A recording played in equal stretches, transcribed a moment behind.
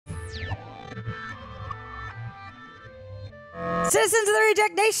Citizens of the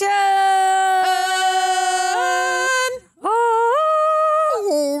Reject Nation!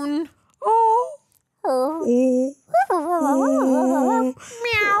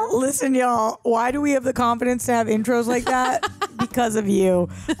 Listen, y'all, why do we have the confidence to have intros like that? Because of you.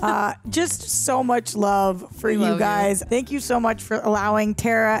 Just so much love for you guys. Thank you so much for allowing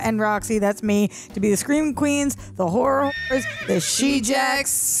Tara and Roxy, that's me, to be the Scream Queens, the Horror Whores, the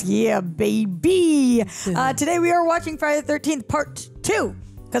She-Jacks. Yeah, baby. Today we are watching Friday the 13th Part 2,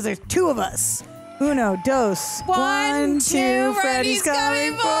 because there's 2 of us. Uno, dos. 1, 2, Freddy's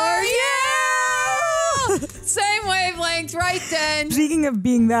coming for you! Same wavelength, right then. Speaking of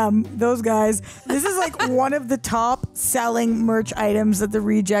being them, those guys, this is like one of the top selling merch items that the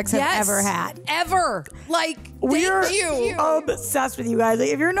Rejects have ever had. Ever. Like, We're thank you. obsessed with you guys. Like,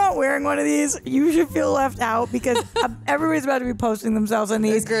 if you're not wearing one of these, you should feel left out because everybody's about to be posting themselves on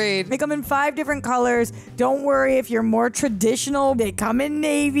these. Agreed. They come in 5 different colors. Don't worry if you're more traditional. They come in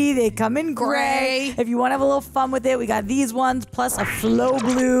navy. They come in gray. If you want to have a little fun with it, we got these ones plus a flow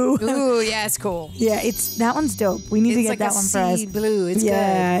blue. Ooh, yeah, it's cool. Yeah, that one's dope. We need to get like that a one for us. sea blue. It's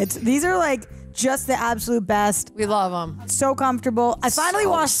good. These are like just the absolute best. We love them. So comfortable. I finally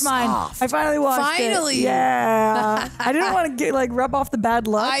washed mine. I finally washed it. Yeah. I didn't want to rub off the bad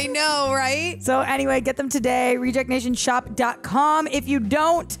luck. I know, right? So anyway, get them today. RejectNationShop.com. If you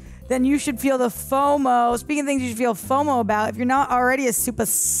don't, then you should feel the FOMO. Speaking of things you should feel FOMO about, if you're not already a super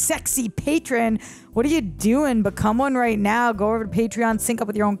sexy patron, what are you doing? Become one right now. Go over to Patreon, sync up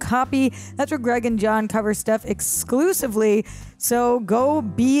with your own copy. That's where Greg and John cover stuff exclusively. So go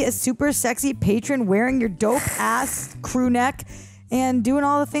be a super sexy patron wearing your dope ass crew neck and doing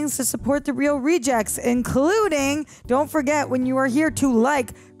all the things to support the real Rejects, including, don't forget when you are here to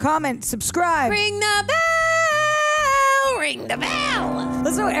like, comment, subscribe. Ring the bell. Ring the bell.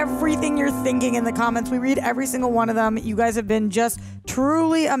 Let's know everything you're thinking in the comments. We read every single one of them. You guys have been just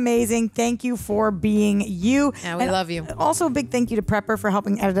truly amazing. Thank you for being you. Yeah, we love you. Also, a big thank you to Prepper for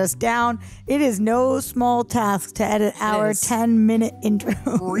helping edit us down. It is no small task to edit our 10-minute intro.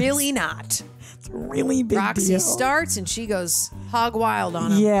 Really not. It's a really big Roxy deal. starts and she goes hog wild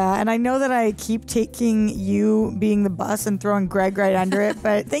on him. Yeah, and I know that I keep taking you being the bus and throwing Greg right under it,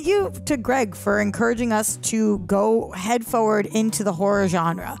 but thank you to Greg for encouraging us to go head forward into the horror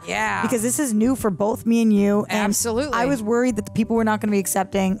genre. Yeah. Because this is new for both me and you. And absolutely. I was worried that the people were not going to be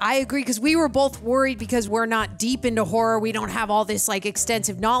accepting. I agree, because we were both worried because we're not deep into horror. We don't have all this like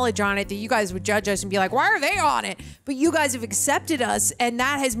extensive knowledge on it that you guys would judge us and be like, why are they on it? But you guys have accepted us, and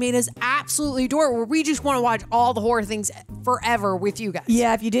that has made us absolutely adore it, where we just want to watch all the horror things forever with you guys.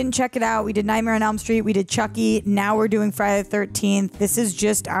 Yeah, if you didn't check it out, we did Nightmare on Elm Street, we did Chucky, now we're doing Friday the 13th. This is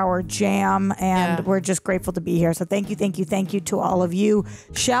just our jam, and we're just grateful to be here. So thank you to all of you.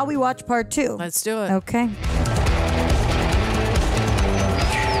 Shall we watch part 2? Let's do it. Okay.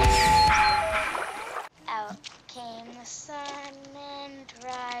 Out came the sun and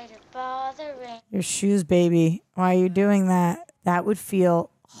dried up all the rain. Your shoes, baby. Why are you doing that? That would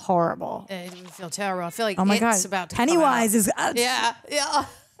feel horrible. It would feel terrible. I feel like oh my it's God. about to Pennywise come is out. Yeah,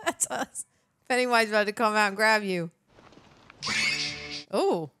 that's us. Pennywise about to come out and grab you.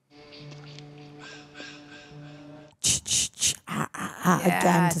 Oh.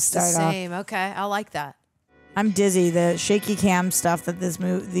 Again to start it's the off. same. Okay, I like that. I'm dizzy. The shaky cam stuff that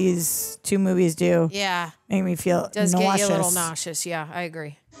these 2 movies do. Yeah. Make me feel Does nauseous. get you a little nauseous. Yeah, I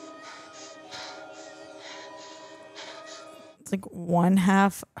agree. It's like one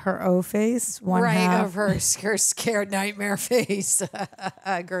half her O face, one half of her scared nightmare face.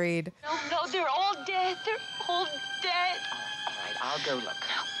 Agreed. No, they're all dead. They're all dead. All right, I'll go look.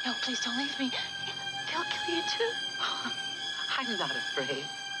 No, please don't leave me. They'll kill you too. I'm not afraid.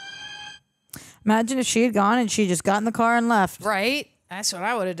 Imagine if she had gone and she just got in the car and left. Right? That's what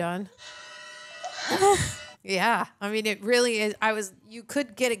I would have done. Yeah. I mean, it really is. You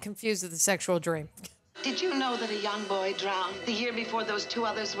could get it confused with a sexual dream. Did you know that a young boy drowned the year before those 2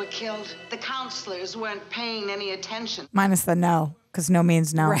 others were killed? The counselors weren't paying any attention. Minus the no, because no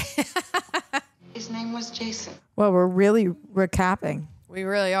means no. Right. His name was Jason. Well, we're really recapping. We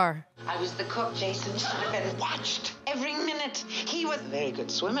really are. I was the cook. Jason should have been watched every minute. He was a very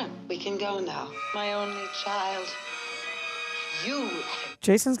good swimmer. We can go now. My only child. You.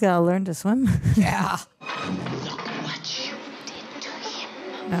 Jason's got to learn to swim. Yeah. Look what you did to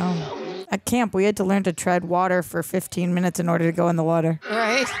him. No. At camp, we had to learn to tread water for 15 minutes in order to go in the water.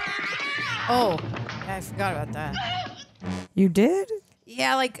 Right? Oh, yeah, I forgot about that. You did?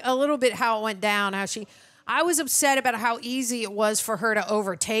 Yeah, like a little bit how it went down, I was upset about how easy it was for her to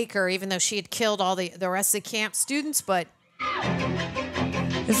overtake her, even though she had killed all the rest of the camp students, but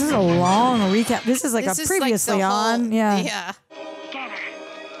This is a long recap. This is like This a is previously the whole- on. Yeah. Yeah. Get her.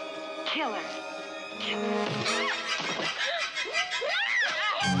 Kill her.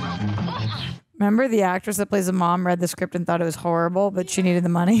 Remember the actress that plays the mom read the script and thought it was horrible, but she needed the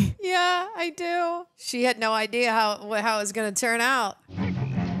money? Yeah, I do. She had no idea how it was going to turn out.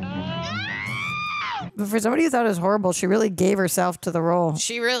 But for somebody who thought it was horrible, she really gave herself to the role.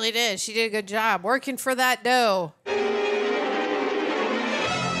 She really did. She did a good job working for that dough.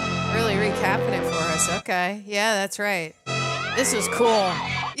 Really recapping it for us. Okay. Yeah, that's right. This was cool.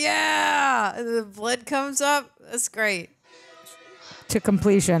 Yeah. The blood comes up. That's great. To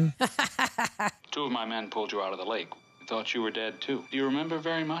completion. 2 of my men pulled you out of the lake. We thought you were dead, too. Do you remember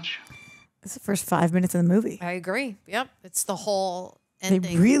very much? It's the first 5 minutes of the movie. I agree. Yep. It's the whole They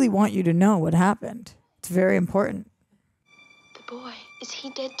ending. really want you to know what happened. It's very important. The boy, is he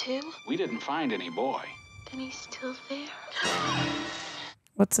dead too? We didn't find any boy. Then he's still there.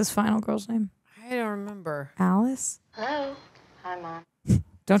 What's this final girl's name? I don't remember. Alice? Hello. Hi, Mom.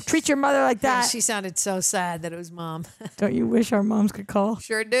 Don't treat your mother like Yeah, that. she sounded so sad that it was Mom. Don't you wish our moms could call?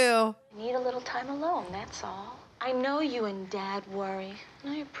 Sure do. I need a little time alone, that's all. I know you and Dad worry,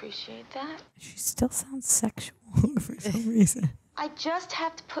 and I appreciate that. She still sounds sexual for some reason. I just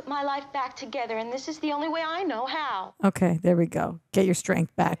have to put my life back together, and this is the only way I know how. Okay, there we go. Get your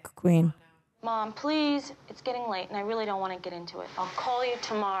strength back, Queen. Mom, please. It's getting late, and I really don't want to get into it. I'll call you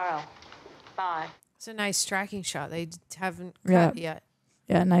tomorrow. Bye. It's a nice tracking shot. They haven't Yeah. cut yet.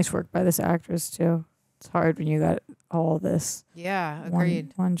 Yeah, nice work by this actress, too. It's hard when you got all this. Yeah,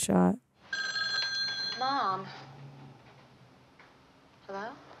 agreed. One shot. Mom. Hello?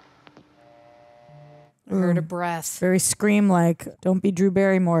 Heard a breath. Very Scream-like. Don't be Drew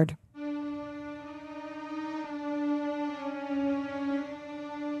Barrymore.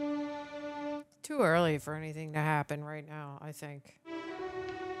 Too early for anything to happen right now, I think.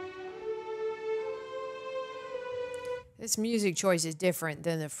 This music choice is different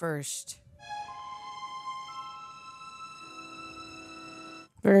than the first.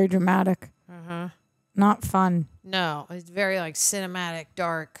 Very dramatic. Uh-huh. Not fun. No, it's very like cinematic,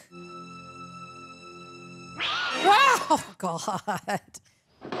 dark. Oh, God.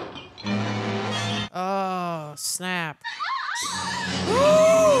 Oh, snap.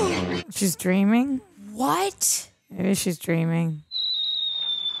 She's dreaming? What? Maybe she's dreaming.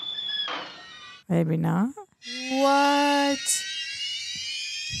 Maybe not. What?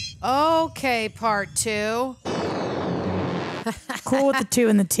 Okay, part 2. Cool with the 2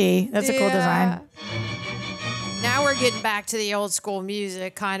 and the T. That's a cool design. Now we're getting back to the old school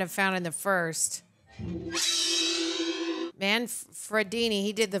music kind of found in the first. Man, Fredini,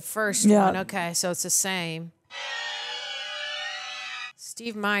 he did the first one. Okay, so it's the same.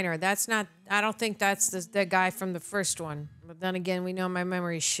 Steve Miner, that's not, I don't think that's the guy from the first one. But then again, we know my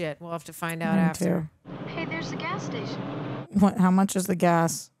memory's shit. We'll have to find out after. Hey, there's the gas station. What? How much is the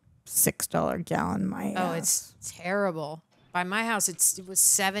gas? $6 gallon. My Oh, it's terrible. By my house, it was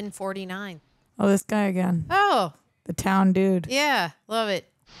 $7.49. Oh, this guy again. Oh, The town dude. yeah, love it.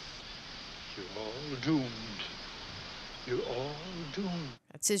 You're all doomed. You're all doomed.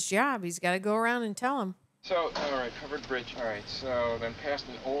 That's his job. He's got to go around and tell him. So, all right, covered bridge. All right, so then past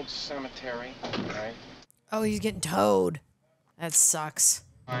an old cemetery, all right? Oh, he's getting towed. That sucks.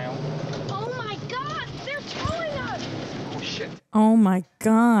 Mile. Oh my God! They're towing us! Oh, shit. Oh my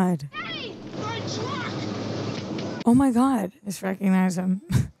God. Hey, my truck! Oh my God. Just recognize him.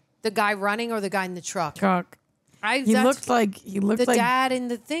 The guy running or the guy in the truck? Truck. He That's looked like the dad in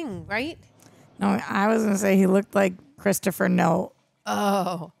the thing, right? No, I was gonna say he looked like Christopher Nort,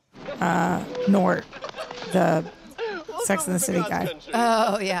 Oh. the Sex and the City guy.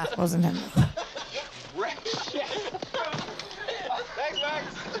 Oh, yeah. Wasn't him. Thanks,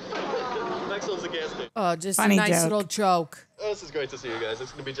 Max. Max loves the gas station. Oh, just Funny a nice joke. little joke. Oh, this is great to see you guys.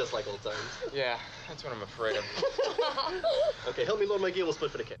 It's going to be just like old times. Yeah, that's what I'm afraid of. Okay, help me load my gear. We'll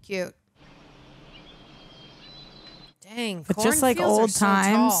split for the kid. Cute. Dang, It's just like cornfields are old so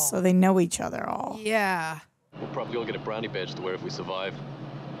times, tall. so they know each other all. Yeah. We'll probably all get a brownie badge to wear if we survive.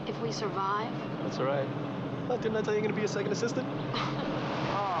 If we survive, That's all right. Oh, didn't I tell you you're going to be a second assistant?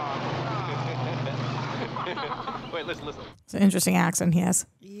 Wait, listen. It's an interesting accent he has.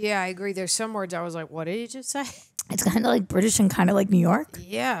 Yeah, I agree. There's some words I was like, what did he just say? It's kind of like British and kind of like New York.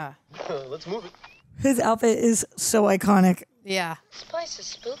 Yeah. Let's move it. His outfit is so iconic. Yeah. this place is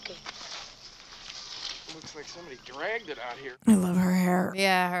spooky. Looks like somebody dragged it out here. I love her hair.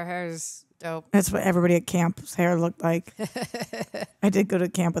 Yeah, her hair is dope. That's what everybody at camp's hair looked like. I did go to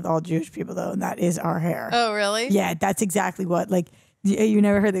camp with all Jewish people though, and that is our hair. Oh, really? Yeah, that's exactly what. Like, you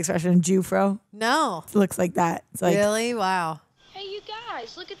never heard the expression Jew fro? No. It looks like that. It's like Really? Wow. Hey, Hey, you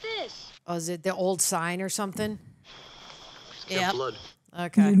guys, look at this. Oh, is it the old sign or something? Camp Blood.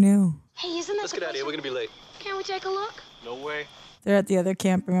 Okay. You knew. Hey, isn't that Let's get out of here. We're gonna be late. Can we take a look? No way. They're at the other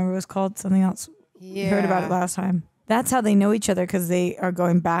camp. Remember, it was called something else. Yeah. We heard about it last time. That's how they know each other, because they are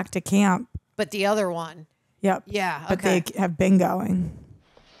going back to camp. But the other one. Yep. Yeah. But Okay. they have been going.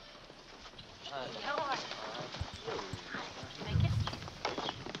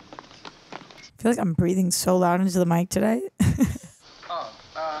 I feel like I'm breathing so loud into the mic today.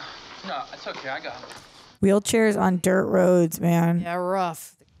 No, it's okay. I got it. Wheelchairs on dirt roads, man. Yeah,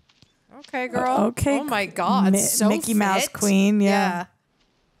 rough. Okay, girl. Okay. Oh my God. So Mickey Mouse fit. Queen, yeah.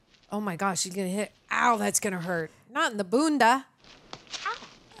 Oh my gosh, she's gonna hit. Ow, that's gonna hurt. Not in the bunda.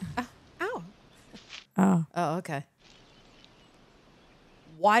 Ow. Ow. Oh, Oh, okay.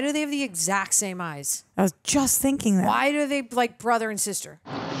 Why do they have the exact same eyes? I was just thinking that. Why do they like brother and sister?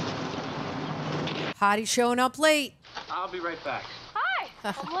 Hottie showing up late. I'll be right back. Hi,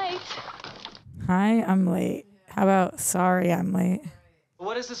 I'm late. Hi, I'm late. How about sorry, I'm late?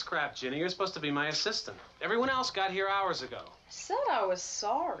 What is this crap, Ginny? You're supposed to be my assistant. Everyone else got here hours ago. I said I was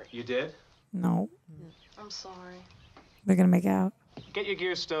sorry. You did? No, I'm sorry. we're gonna make out. Get your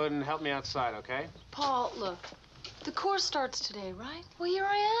gear stowed and help me outside, okay? Paul, look. The course starts today, right? Well, here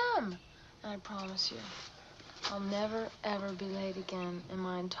I am. And I promise you, I'll never, ever be late again in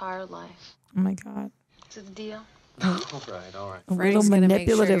my entire life. Oh my God. Is it the deal? All right. A Freddy's little gonna make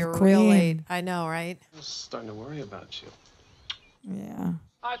sure manipulative you're real late. queen. I know, right? I'm starting to worry about you. Yeah.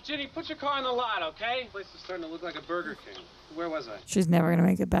 Ginny, put your car in the lot, okay? Place is starting to look like a Burger King. Where was I? She's never gonna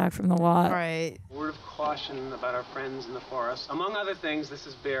make it back from the lot. Right. Word of caution about our friends in the forest. Among other things, this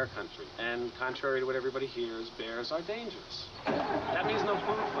is bear country. And contrary to what everybody hears, bears are dangerous. That means no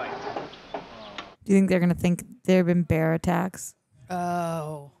food fights. Do you think they're gonna think there have been bear attacks?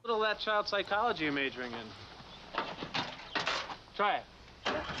 Oh. Little of that child psychology you're majoring in. Try it.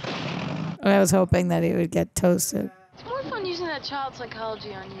 I was hoping that he would get toasted. It's more fun using that child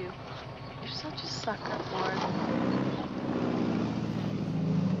psychology on you. You're such a sucker, Lauren.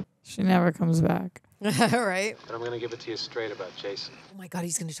 She never comes back. Right. But I'm going to give it to you straight about Jason. Oh my God,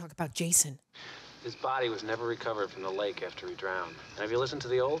 he's gonna talk about Jason. His body was never recovered from the lake after he drowned. And if you listen to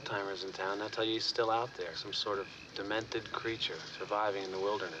the old-timers in town, they'll tell you he's still out there, some sort of demented creature surviving in the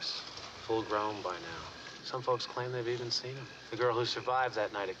wilderness, full-grown by now. Some folks claim they've even seen him. The girl who survived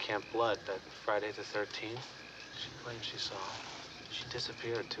that night at Camp Blood, that Friday the 13th, she claimed she saw him. She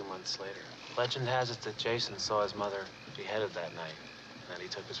disappeared 2 months later. Legend has it that Jason saw his mother beheaded that night, and that he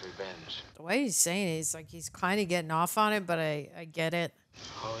took his revenge. The way he's saying it, he's like he's kind of getting off on it, but I get it.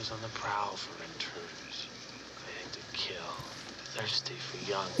 Always on the prowl for intruders, waiting to kill, thirsty for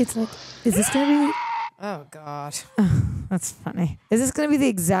young. It's like, is this gonna be? Oh God. That's funny. Is this gonna be the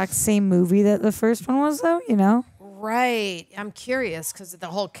exact same movie that the first one was, though? You know, Right. I'm curious because of the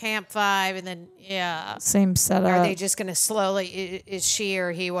whole camp vibe, and then yeah. same setup. Are they just gonna slowly? Is she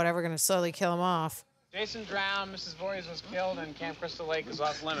or he, whatever, gonna slowly kill him off? Jason drowned, Mrs. Voorhees was killed, and Camp Crystal Lake is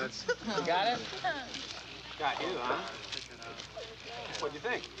off limits. You got it? Got you, huh? What'd you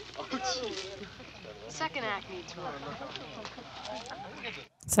think? Second act needs work.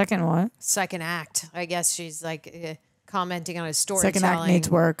 Second what? Second act. I guess she's like commenting on his storytelling. Second act needs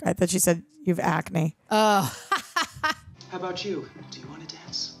work. I thought she said you've acne. Oh. How about you? Do you want to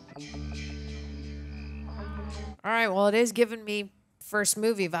dance? All right. Well, it is giving me first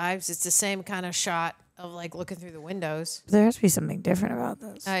movie vibes. It's the same kind of shot of like looking through the windows. There has to be something different about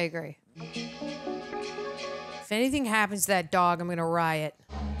this. I agree. If anything happens to that dog, I'm gonna riot.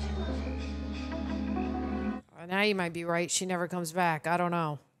 Well, now you might be right. She never comes back. I don't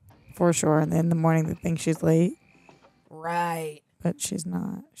know. For sure. And then in the morning they think she's late, Right. but she's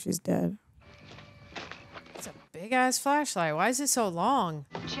not. She's dead. It's a big ass flashlight. Why is it so long?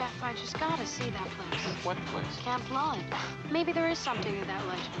 Jeff, I just gotta see that place. What place? Camp Blood. Maybe there is something to that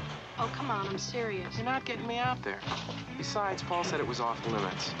legend. Oh, come on, I'm serious. You're not getting me out there. Besides, Paul said it was off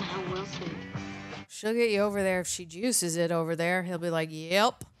limits. We'll see. She'll get you over there if she juices it over there. He'll be like,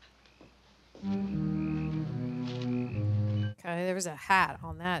 yep. Okay, there was a hat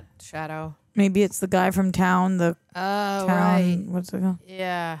on that shadow. Maybe it's the guy from town. The Oh, town. right. What's it called?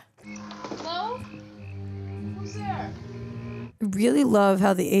 Yeah. Hello? Who's there? I really love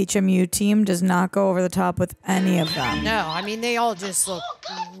how the HMU team does not go over the top with any of them. No, I mean, they all just look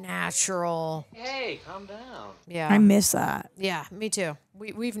natural. Hey, calm down. Yeah. I miss that. Yeah, me too.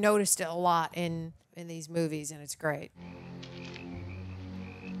 We've noticed it a lot in these movies, and it's great.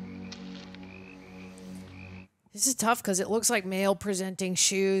 This is tough because it looks like male presenting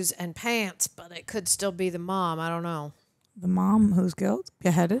shoes and pants, but it could still be the mom. I don't know. The mom who's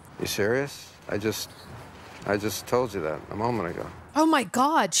beheaded. You serious? I just I just told you that a moment ago. Oh my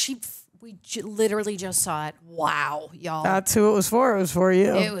God, we literally just saw it. Wow, y'all. That's who it was for. It was for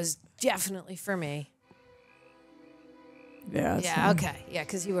you. It was definitely for me. Yeah. Yeah, okay. Yeah,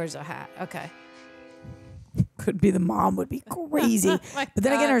 because he wears a hat. Okay. Could be the mom. Would be crazy. Oh but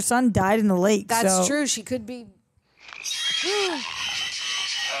then again, her son died in the lake. That's true. She could be.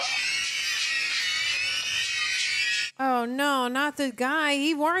 Oh no, not the guy.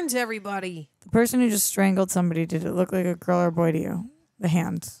 He warns everybody. The person who just strangled somebody, did it look like a girl or a boy to you? The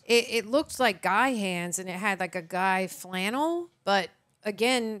hands. It looked like guy hands, and it had like a guy flannel. But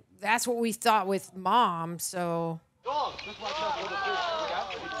again, that's what we thought with Mom. So.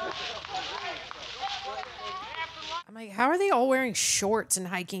 I'm like, how are they all wearing shorts and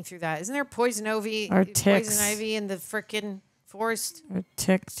hiking through that? Isn't there poison ivy in the frickin' forest? Or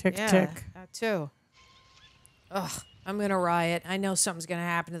tick. That too. Ugh, I'm gonna riot. I know something's gonna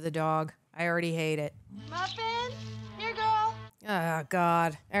happen to the dog. I already hate it. Muffin, here, girl. Oh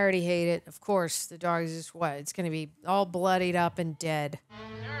God, I already hate it. Of course, the dog is just what? It's gonna be all bloodied up and dead.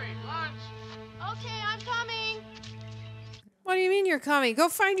 Okay, I'm coming. What do you mean you're coming? Go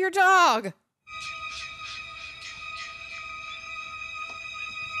find your dog.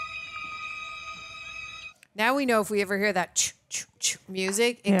 Now we know if we ever hear that ch-ch-ch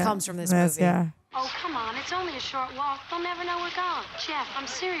music, it comes from this movie. Yeah. Oh, come on. It's only a short walk. They'll never know we're gone. Jeff, I'm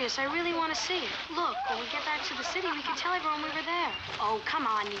serious. I really want to see it. Look, when we get back to the city, we can tell everyone we were there. Oh, come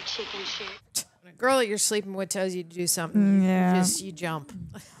on, you chicken shit. When a girl that you're sleeping with tells you to do something, you jump.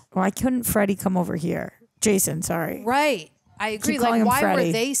 Why couldn't Freddy come over here? Jason, sorry. Right. I agree. Keep calling Like, him why Freddy.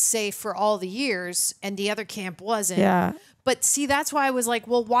 were they safe for all the years and the other camp wasn't? Yeah. But see, that's why I was like,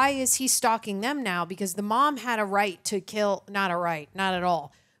 well, why is he stalking them now? Because the mom had a right to kill. Not a right. Not at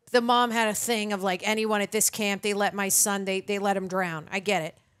all. The mom had a thing of like, anyone at this camp, they let my son, they let him drown. I get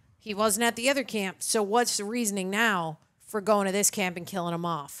it. He wasn't at the other camp. So what's the reasoning now for going to this camp and killing him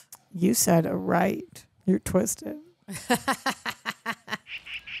off? You said a right. You're twisted.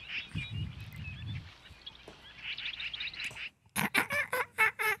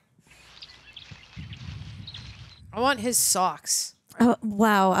 I want his socks. Oh,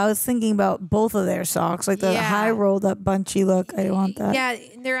 wow. I was thinking about both of their socks. Like the high rolled up bunchy look. I want that. Yeah,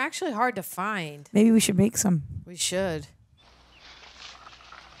 they're actually hard to find. Maybe we should make some. We should.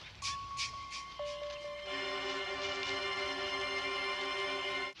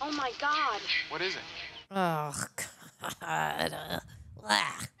 Oh, my God. What is it? Oh, God.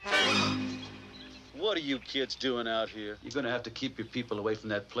 What are you kids doing out here? You're gonna have to keep your people away from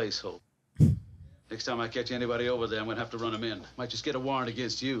that place, Hope. Next time I catch anybody over there, I'm gonna have to run them in. Might just get a warrant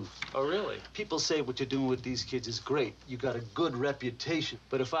against you. Oh, really? People say what you're doing with these kids is great. You got a good reputation.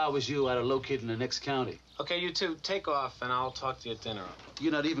 But if I was you, I'd have located in the next county. Okay, you two, take off, and I'll talk to you at dinner.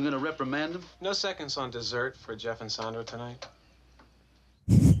 You're not even gonna reprimand them? No seconds on dessert for Jeff and Sandra tonight.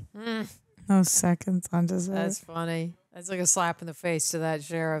 No seconds on dessert. That's funny. That's like a slap in the face to that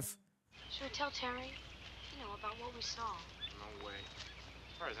sheriff. Should we tell Terry? You know, about what we saw. No way.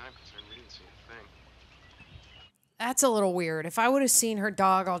 As far as I'm concerned, we didn't see a thing. That's a little weird. If I would have seen her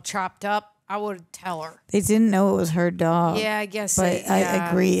dog all chopped up, I would tell her. They didn't know it was her dog. Yeah, I guess. But I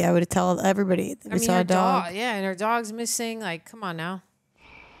agree. I would have told everybody that we saw her a dog. Yeah, and her dog's missing. Like, come on now.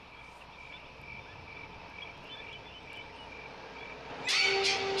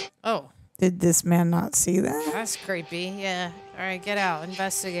 Oh. Did this man not see that? That's creepy. Yeah. All right, get out.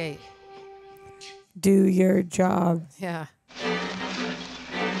 Investigate. Do your job. Yeah.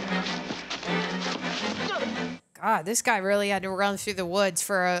 God, this guy really had to run through the woods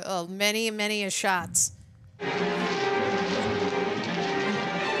for a many shots.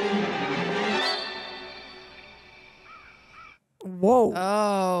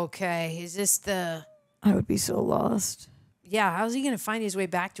 Whoa. Okay. Is this the... I would be so lost. Yeah, how's he going to find his way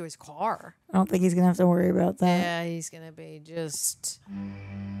back to his car? I don't think he's going to have to worry about that. Yeah, he's going to be just...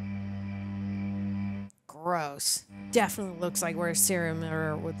 gross. Definitely looks like where a serial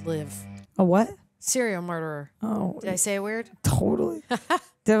murderer would live. A what? Serial murderer. Oh. Did I say it weird? Totally.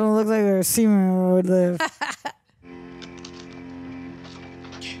 Definitely looks like where a seaman would live.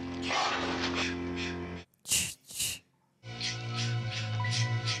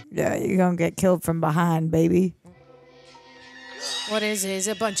 Yeah, you're going to get killed from behind, baby. What is it? Is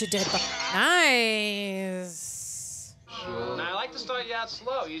it a bunch of dead bodies? Nice. Now, I like to start you out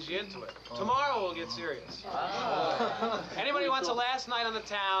slow, ease you into it. Tomorrow we'll get serious. Anybody who wants a last night on the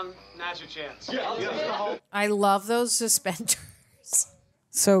town, now's your chance. I love those suspenders.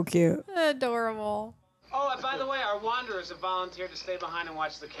 So cute. Adorable. Oh, and by the way, our wanderers have volunteered to stay behind and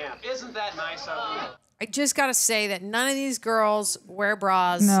watch the camp. Isn't that nice of them? I just got to say that none of these girls wear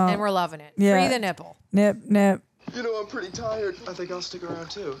bras, No. and we're loving it. Yeah. Free the nipple. Nip. You know, I'm pretty tired. I think I'll stick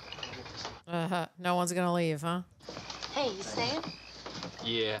around too. No one's going to leave, huh? Hey, you staying?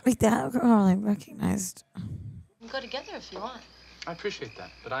 Yeah. Wait, that girl I recognized. We can go together if you want. I appreciate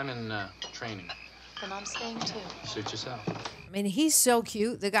that, but I'm in training. Then I'm staying too. Suit yourself. I mean, he's so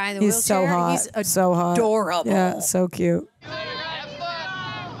cute. The guy in the He's wheelchair. so hot. He's so hot. adorable. Yeah, so cute.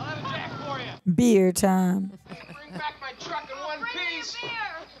 Beer time. Bring back my truck in one piece.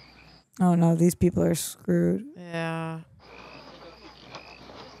 Oh no, these people are screwed. Yeah.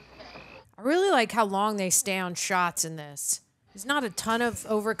 I really like how long they stay on shots in this. There's not a ton of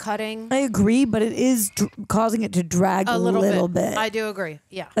overcutting. I agree, but it is causing it to drag a little bit. I do agree.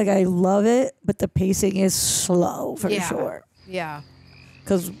 Yeah. Like I love it, but the pacing is slow for sure. Yeah.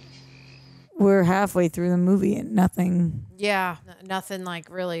 Because we're halfway through the movie and nothing. Yeah. Nothing like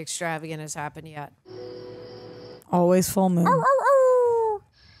really extravagant has happened yet. Always full moon.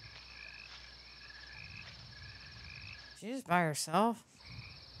 She's by herself.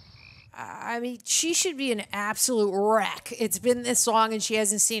 I mean, she should be an absolute wreck. It's been this long and she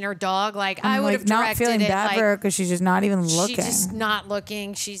hasn't seen her dog. Like, I would have not directed feeling it. bad Like, for her because she's just not even looking. she's just not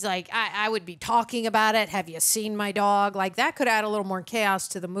looking. She's like, I would be talking about it. Have you seen my dog? Like, that could add a little more chaos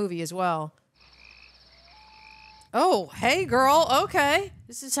to the movie as well. Oh, hey, girl. Okay.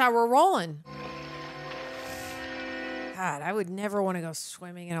 This is how we're rolling. God, I would never want to go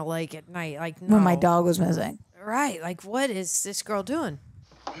swimming in a lake at night. Like, no. When my dog was missing. Right. Like, what is this girl doing?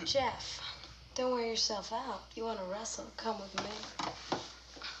 Jeff, don't wear yourself out. You want to wrestle? Come with me.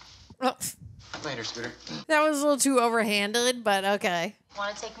 Oh, Later, Scooter. that was a little too overhanded, but okay.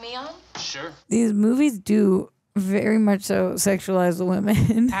 Want to take me on? Sure. These movies do very much so sexualize the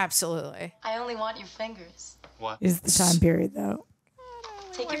women. Absolutely. I only want your fingers. What? Is the time period though.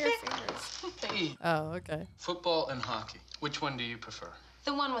 Take your fingers. Hey. Oh, okay. Football and hockey. Which one do you prefer?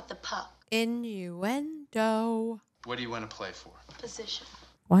 The one with the puck. Innuendo. What do you want to play for? Position.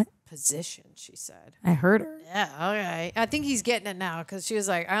 What? Position, she said. I heard her. Yeah, okay. I think he's getting it now because she was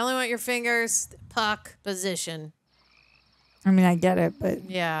like, I only want your fingers, puck, position. I mean, I get it, but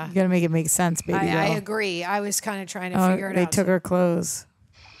Yeah. you gotta make it make sense, baby. I girl. agree. I was kind of trying to figure it They out. took her clothes.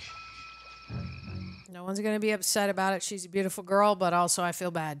 No one's going to be upset about it. She's a beautiful girl, but also I feel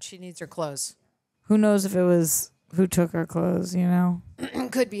bad. She needs her clothes. Who knows if it was who took her clothes, you know?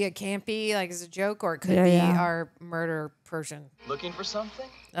 Could be a campy, like as a joke, or it could Yeah, be yeah. our murder person. Looking for something?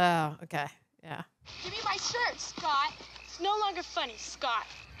 Oh, okay. Yeah. Give me my shirt, Scott. It's no longer funny, Scott.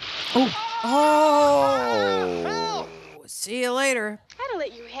 Oh! See you later. I'd have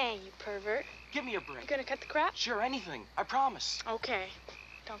let you hang, you pervert. Give me a You break. gonna cut the crap? Sure, anything. I promise. Okay.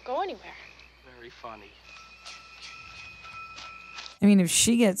 Don't go anywhere. Very funny. I mean, if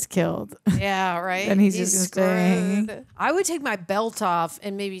she gets killed, Yeah, right. Then he's just gonna stay hanging. screwed. I would take my belt off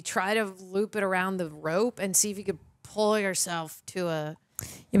and maybe try to loop it around the rope and see if you could pull yourself to a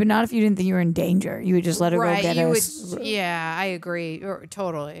yeah, but not if you didn't think you were in danger. You would just let her go get you her. would. Yeah, I agree.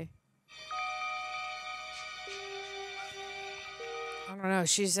 Totally. I don't know.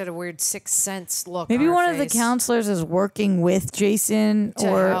 She's had a weird Sixth Sense look. Maybe on her one of the face. counselors is working with Jason To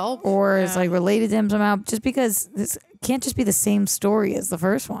or help? is like related to him somehow. Just because this can't just be the same story as the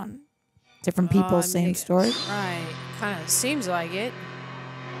first one. Different people, same story. Right. Kind of seems like it.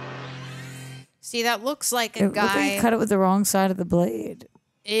 See, that looks like a It looked like guy. he cut it with the wrong side of the blade.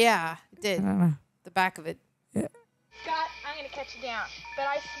 Yeah, it did. I don't know. The back of it. Yeah. Scott, I'm gonna cut you down. But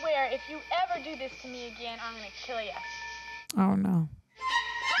I swear, if you ever do this to me again, I'm gonna kill you. Oh no.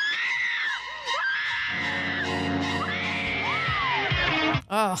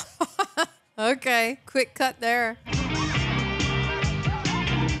 Oh, okay. Quick cut there.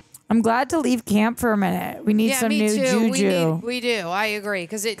 I'm glad to leave camp for a minute. We need Yeah, some me new too. juju. We do. I agree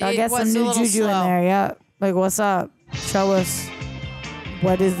because it Gotta get was some new a little juju slow. in there. Yeah. Like, what's up? Show us.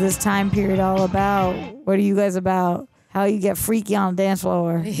 What is this time period all about? What are you guys about? How you get freaky on the dance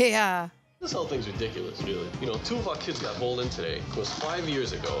floor? Yeah. This whole thing's ridiculous, really. You know, 2 of our kids got hauled in today. It was 5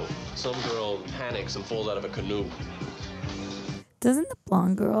 years ago. Some girl panics and falls out of a canoe. Doesn't the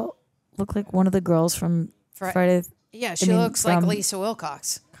blonde girl look like one of the girls from Friday? Yeah, she looks like Lisa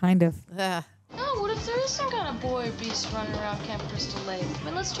Wilcox. Kind of. Yeah. No, what if there is some kind of boy or beast running around Camp Crystal Lake? I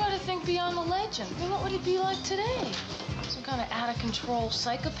mean, let's try to think beyond the legend. I mean, what would he be like today? Some kind of out-of-control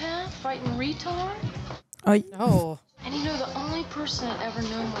psychopath? Frightened retard? Oh. And you know, the only person I'd ever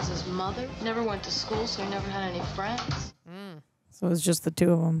known was his mother. Never went to school, so he never had any friends. So it was just the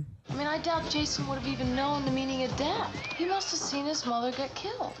two of them. I mean, I doubt Jason would have even known the meaning of death. He must have seen his mother get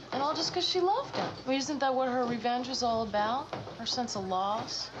killed. And all just because she loved him. I mean, isn't that what her revenge was all about? Her sense of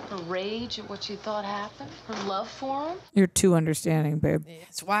loss? Her rage at what she thought happened? Her love for him? You're too understanding, babe. Yeah,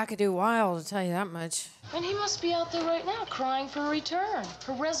 it's wackadoo wild, I'll tell you that much. And he must be out there right now crying for a return,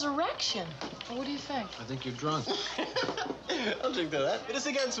 for resurrection. Well, what do you think? I think you're drunk. I'll drink to that. Hit us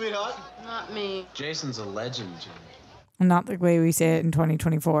again, sweetheart. Not me. Jason's a legend, Ginny. Not the way we say it in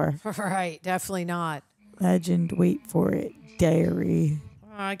 2024. Right, definitely not. Legend, wait for it. Diary.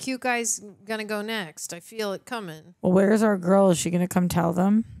 Cute guy's gonna go next. I feel it coming. Well, where's our girl? Is she gonna come tell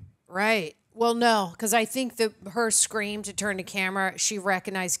them? Right. Well, no, because I think that her scream to turn to camera, she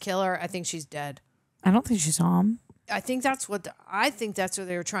recognized killer. I think she's dead. I don't think she saw him. I think that's what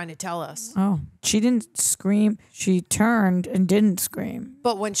they were trying to tell us. Oh, she didn't scream. She turned and didn't scream.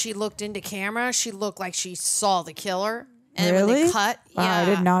 But when she looked into camera, she looked like she saw the killer. And really? when they cut, Wow, yeah. I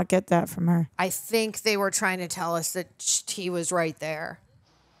did not get that from her. I think they were trying to tell us that he was right there.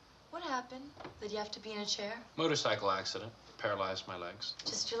 What happened? Did you have to be in a chair? Motorcycle accident. Paralyzed my legs.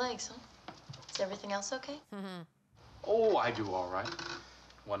 Just your legs, huh? Is everything else okay? Mm-hmm. Oh, I do all right.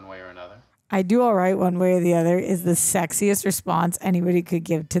 One way or another. I do all right one way or the other is the sexiest response anybody could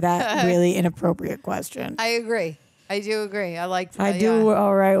give to that really inappropriate question. I agree. I do agree. I like that. I do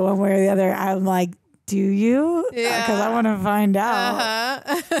all right one way or the other. I'm like, do you? Yeah. Because I want to find out.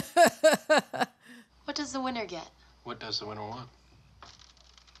 Uh-huh. What does the winner get? What does the winner want?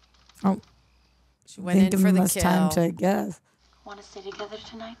 Oh, she went in for the kill. Time to guess. Want to stay together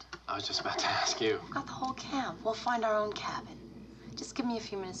tonight? I was just about to ask you. Not the whole camp. We'll find our own cabin. Just give me a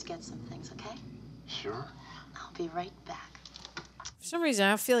few minutes to get some things, okay? Sure. I'll be right back. For some reason, I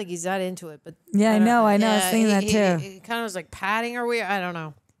don't feel like he's that into it. But Yeah, I know. I yeah, was thinking that too. He kind of was like patting her weird. I don't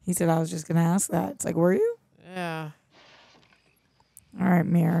know. He said, I was just going to ask that. It's like, were you? Yeah. All right,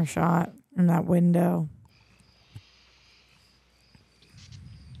 mirror shot in that window.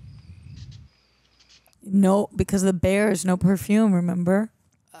 No, because the bears, no perfume, remember?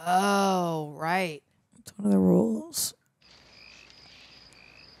 Oh, right. It's one of the rules.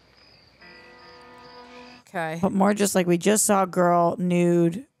 Okay. But more just like we just saw a girl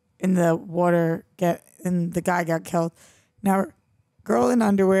nude in the water and the guy got killed. Now, girl in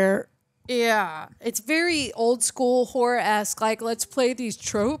underwear. Yeah. It's very old school horror-esque. Like, let's play these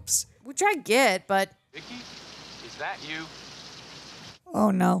tropes, which I get, but. Vicky, is that you?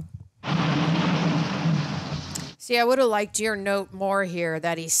 Oh, no. See, I would have liked your note more here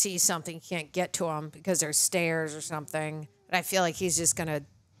that he sees something, he can't get to him because there's stairs or something. But I feel like he's just going to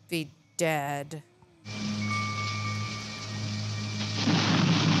be dead.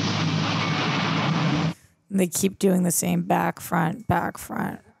 They keep doing the same back, front, back,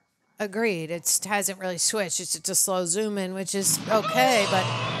 front. Agreed. It hasn't really switched. It's just a slow zoom in, which is okay, but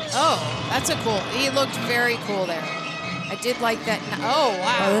oh, that's a cool. He looked very cool there. I did like that. Oh,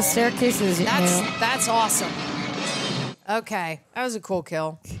 wow. Oh, the staircase is new. That's awesome. Okay. That was a cool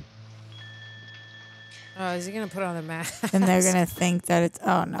kill. Oh, is he going to put on the mask? And they're going to think that it's,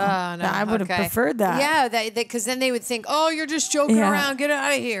 oh, no. Oh, no. I would have preferred that. Yeah, because then they would think, oh, you're just joking around. Get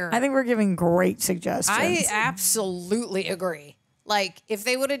out of here. I think we're giving great suggestions. I absolutely agree. Like, if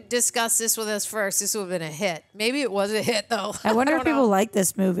they would have discussed this with us first, this would have been a hit. Maybe it was a hit, though. I wonder if people like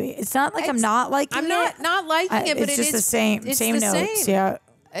this movie. It's not like I'm not liking it. I'm not liking it, but it's just the same notes. Yeah.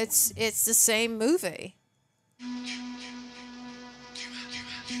 It's the same movie.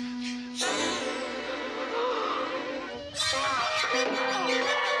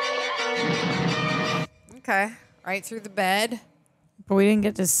 Okay, right through the bed. But we didn't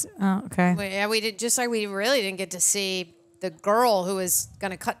get to. Oh, okay. Yeah, we did. Just like we really didn't get to see the girl who was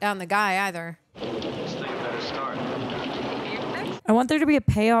gonna cut down the guy either. I want there to be a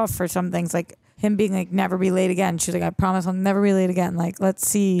payoff for some things, like him being like, never be late again. She's like, I promise I'll never be late again. Like, let's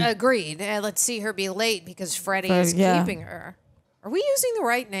see. Agreed. Let's see her be late because Freddy is keeping her. Are we using the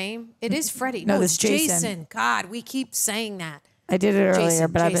right name? It is Freddy. No, it's it's Jason. God, we keep saying that. I did it earlier,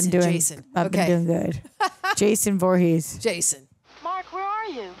 but I've been doing. Jason. I've been doing good. Jason Voorhees. Jason. Mark, where are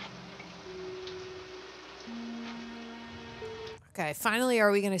you? Okay, finally,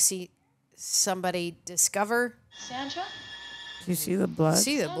 are we going to see somebody discover Sandra? Do you see the blood?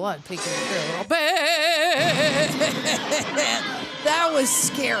 See the blood peeking through. That was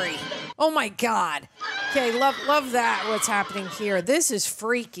scary. Oh my God. Okay, love that. What's happening here? This is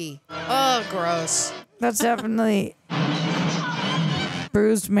freaky. Oh, gross. That's definitely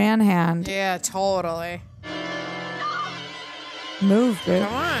bruised man hand. Yeah, totally. Move, bitch.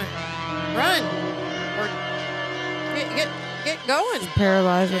 Come on, run. Or get going.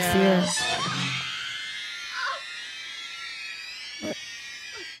 Paralyzed with fear.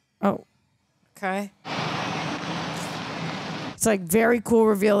 Oh. Okay. It's like very cool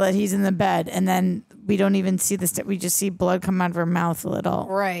reveal that he's in the bed, and then we don't even see we just see blood come out of her mouth a little.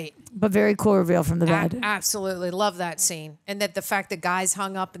 Right. But very cool reveal from the bed. Absolutely. Love that scene. And that the fact that guys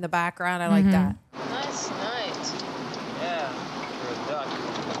hung up in the background, I like that. Nice night. Yeah, for a duck.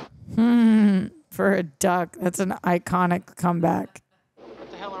 For a duck. That's an iconic comeback.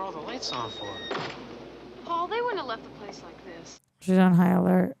 What the hell are all the lights on for? Paul, they wouldn't have left the place like this. She's on high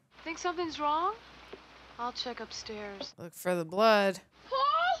alert. Think something's wrong? I'll check upstairs. Look for the blood.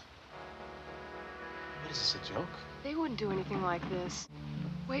 Paul? What is this, a joke? They wouldn't do anything like this.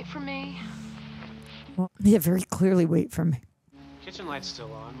 Wait for me. Well, yeah, very clearly wait for me. Kitchen light's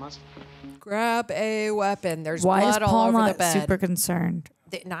still on, must. Grab a weapon. There's Why blood is Paul all over not the bed. super concerned?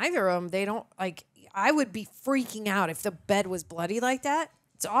 Neither of them, they don't, like, I would be freaking out if the bed was bloody like that.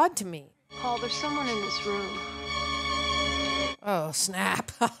 It's odd to me. Paul, there's someone in this room. Oh,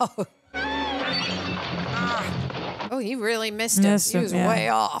 snap. Oh, he really missed him. He was way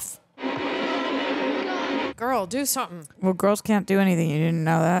off. Girl, do something. Well, girls can't do anything. You didn't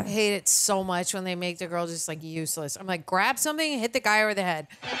know that? I hate it so much when they make the girl just like useless. I'm like, grab something and hit the guy over the head.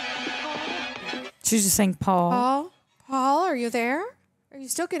 She's just saying, Paul. Paul, are you there? Are you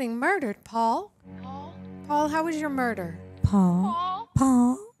still getting murdered, Paul? Paul, how was your murder? Paul.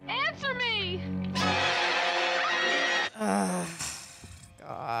 Answer me!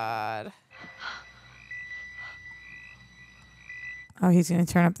 God. Oh, he's going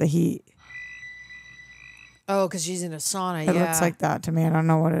to turn up the heat. Oh, because she's in a sauna, It looks like that to me. I don't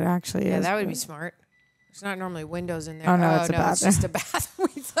know what it actually is. Yeah, that would be smart. There's not normally windows in there. Oh, no, it's a bathroom. It's just a bathroom.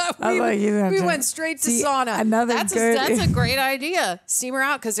 We thought we went straight to sauna. That's a great idea. Steam her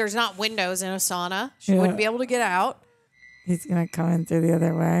out because there's not windows in a sauna. She wouldn't be able to get out. He's going to come in through the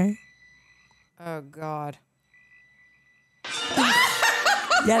other way. Oh, God.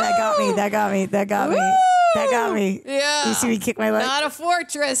 Yeah, that got me. That got me. That got me. That got me. Yeah. You see me kick my leg? Not a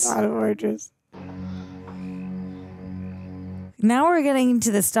fortress. Not a fortress. Now we're getting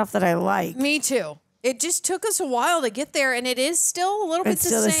into the stuff that I like. Me too. It just took us a while to get there, and it is still a little bit It's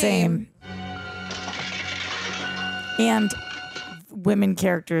still the same. And women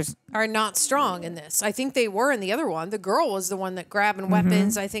characters are not strong in this. I think they were in the other one. The girl was the one that grabbing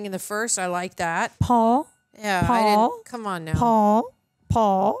weapons. I think in the first, I like that. Paul. Yeah. Paul. I didn't. Come on now.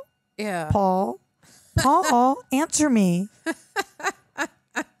 Paul. Yeah. Paul. Answer me.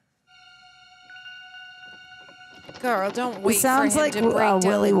 Girl, don't wait It sounds for him like to break down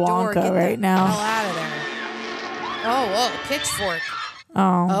Willy the door. Wonka Get right the now. hell out of there. Oh, whoa, pitchfork.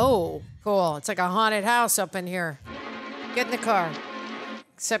 Oh, cool. It's like a haunted house up in here. Get in the car.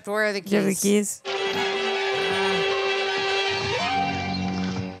 Except where are the keys? Do you have the keys?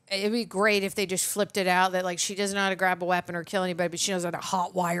 It'd be great if they just flipped it out that like she doesn't know how to grab a weapon or kill anybody, but she knows how to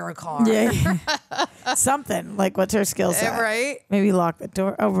hot wire a car. Yeah. Something. Like, what's her skill set? Right? Maybe lock the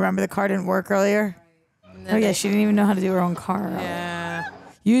door. Oh, remember the car didn't work earlier? Oh, yeah, she didn't even know how to do her own car. Yeah.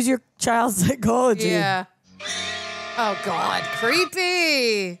 Use your child's psychology. Yeah. Oh, God.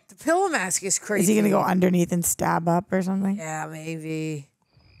 Creepy. The pillow mask is creepy. Is he going to go underneath and stab up or something? Yeah, maybe.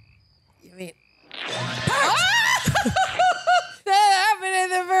 You mean... That happened at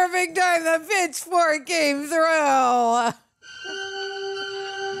the perfect time. The pitchfork came through.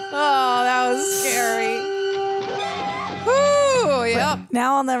 Oh, that was scary. Whew, yep.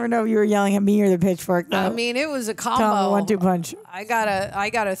 Now I'll never know if you were yelling at me or the pitchfork, though. I mean, it was a combo. 1-2 punch. I got a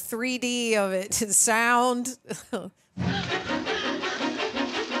 3D of it to sound.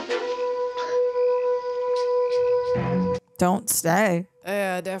 Don't stay.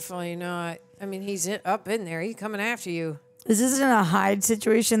 Yeah, definitely not. I mean, he's up in there. He's coming after you. This isn't a hide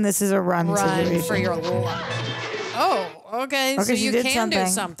situation. This is a run situation. For your life. Oh, okay. So you can do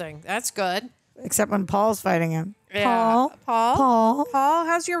something. That's good. Except when Paul's fighting him. Yeah. Paul,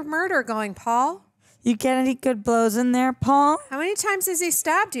 how's your murder going, Paul? You get any good blows in there, Paul? How many times has he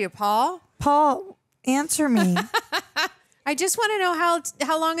stabbed you, Paul? Paul, answer me. I just want to know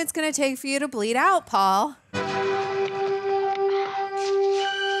how long it's going to take for you to bleed out, Paul.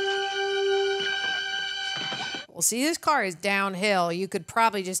 Well, see, this car is downhill. You could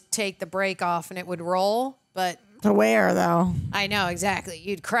probably just take the brake off and it would roll, but... To where, though? I know, exactly.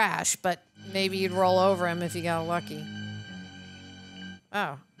 You'd crash, but maybe you'd roll over him if you got lucky.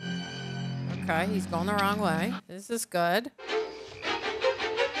 Oh. Okay, he's going the wrong way. This is good.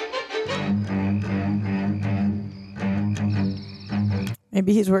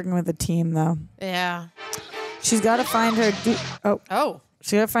 Maybe he's working with a team, though. Yeah. She's got to find her... Oh.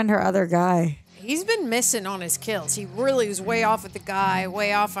 She's got to find her other guy. He's been missing on his kills. He really was way off with the guy,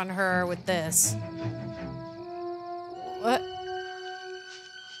 way off on her with this. What?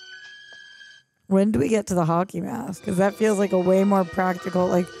 When do we get to the hockey mask? Because that feels like a way more practical,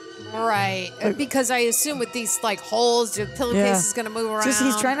 like... Right. Because I assume with these, like, holes, the pillowcase is going to move around. Just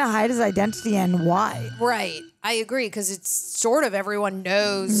he's trying to hide his identity and why. Right. I agree, because it's sort of everyone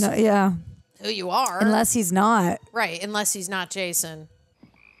knows who you are. Unless he's not. Right, unless he's not Jason.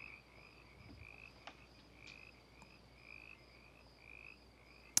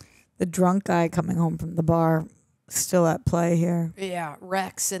 The drunk guy coming home from the bar still at play here. Yeah,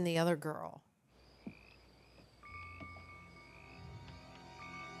 Rex and the other girl.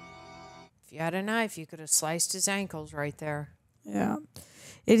 If you had a knife, you could have sliced his ankles right there. Yeah.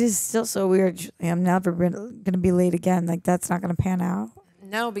 It is still so weird. I'm never going to be late again. Like, that's not going to pan out.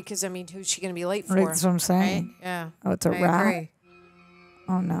 No, because, I mean, who's she going to be late for? Right, that's what I'm saying. Right? Yeah. Oh, it's a rat? Agree.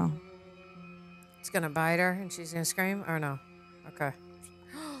 Oh, no. It's going to bite her and she's going to scream? Or no? Okay.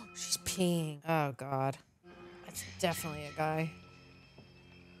 She's peeing. Oh, God. That's definitely a guy.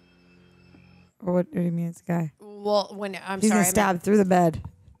 Or what do you mean it's a guy? Well, when He's going to stab through the bed.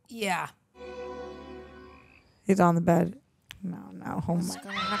 Yeah. He's on the bed. No. Oh, my.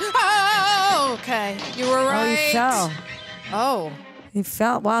 Oh, okay. You were right. Oh, he fell. Oh. He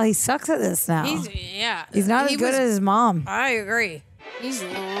fell. Wow, he sucks at this now. He's not as good as his mom. I agree. He's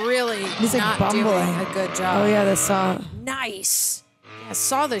really He's like not bumbling. doing a good job. Oh, yeah, the saw. Nice. I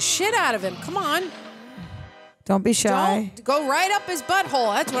saw the shit out of him. Come on. Don't be shy. Don't go right up his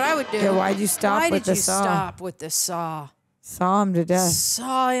butthole. That's what I would do. Yeah, why'd you stop with the saw? Why did you stop with the saw? Saw him to death.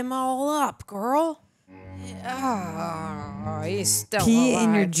 Saw him all up, girl. Oh, he's still Pee alive.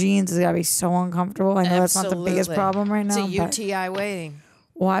 in your jeans has got to be so uncomfortable. I know that's not the biggest problem right now. It's a UTI waiting.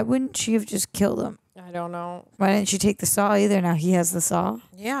 Why wouldn't she have just killed him? I don't know. Why didn't she take the saw either? Now he has the saw.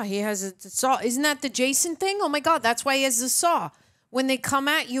 Yeah, he has a saw. Isn't that the Jason thing? Oh my God, that's why he has the saw. When they come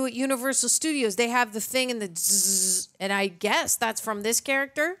at you at Universal Studios, they have the thing and the zzz, and I guess that's from this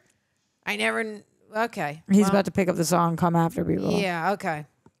character. I never. Okay. He's about to pick up the saw and come after people. Yeah. Okay.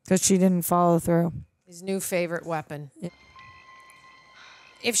 Because she didn't follow through. His new favorite weapon. Yeah.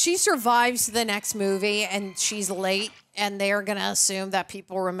 If she survives the next movie and she's late, and they're gonna assume that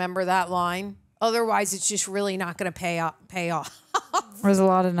people remember that line, otherwise it's just really not gonna pay off. There's a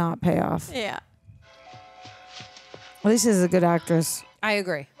lot of not payoff. Yeah. At least she's a good actress. I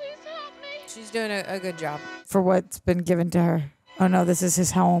agree. She's doing a good job. For what's been given to her. Oh no, this is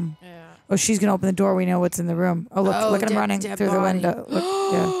his home. Yeah. Oh, she's gonna open the door. We know what's in the room. Oh look at him running through the window. Look,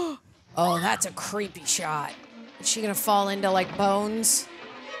 yeah. Oh, that's a creepy shot. Is she gonna fall into like bones?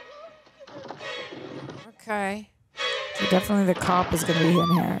 Okay. So definitely the cop is gonna be in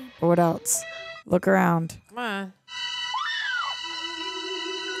here. But what else? Look around. Come on.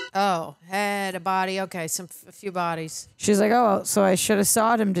 Oh, head, a body. Okay, a few bodies. She's like, oh, so I should have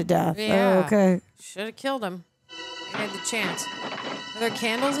sawed him to death. Yeah. Oh, okay. Should have killed him. I had the chance. Are there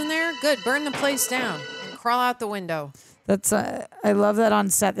candles in there? Good. Burn the place down and crawl out the window. That's I love that on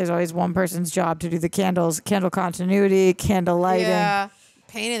set. There's always one person's job to do the candles, candle continuity, candle lighting. Yeah.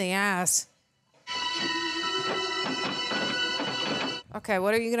 Pain in the ass. Okay,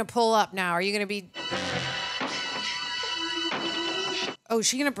 what are you gonna pull up now? Are you gonna be? Oh, is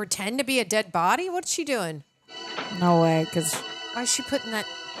she gonna pretend to be a dead body? What's she doing? No way, because why is she putting that?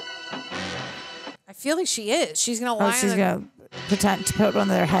 I feel like she is. She's gonna lie. Oh, she's gonna pretend to put one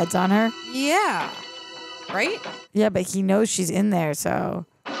of their heads on her. Yeah. Right? Yeah, but he knows she's in there, so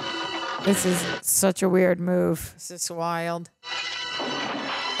this is such a weird move. This is wild.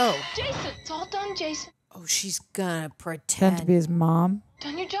 Oh. Jason, it's all done, Jason. Oh, she's gonna Pretend pretend to be his mom.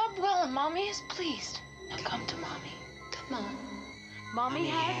 Done your job well, and Mommy is pleased. Now come to Mommy. Come on. Mommy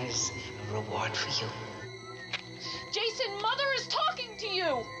has a reward for you. Jason, Mother is talking to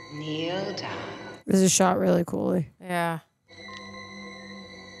you. Kneel down. This is shot really coolly. Yeah.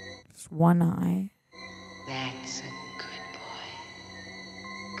 Just one eye. That's a good boy.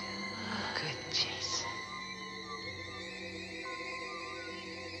 Good Jason.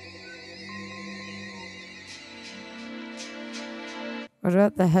 What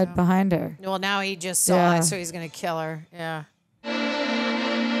about the head behind her? Well, now he just saw it, so he's gonna kill her. Yeah.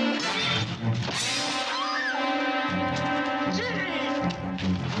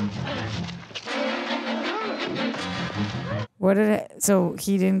 What did it? So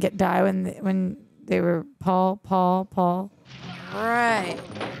he didn't die when they were Paul. Right.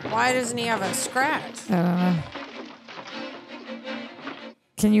 Why doesn't he have a scratch? I don't know.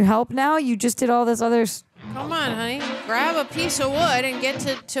 Can you help now? You just did all this other. Come on, honey. Grab a piece of wood and get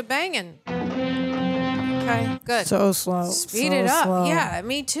to banging. Okay, good. So slow. Speed so it up. slow. Yeah,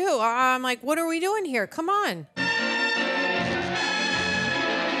 me too. I'm like, what are we doing here? Come on.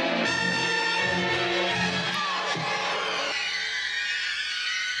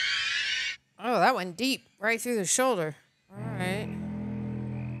 Oh, that went deep, right through the shoulder. All right.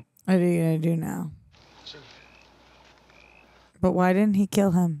 What are you gonna do now? But why didn't he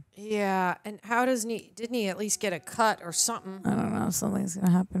kill him? Yeah, and how didn't he at least get a cut or something? I don't know. Something's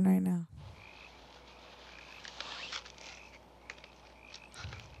gonna happen right now.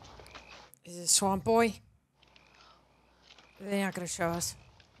 Is it Swamp Boy? They're not gonna show us.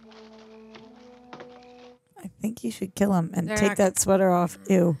 I think you should kill him and They're take not- that sweater off.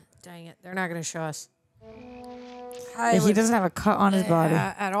 Ew. Dang it, they're not gonna show us. He doesn't have a cut on his body.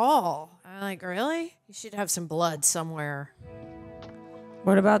 At all. I'm like, really? You should have some blood somewhere.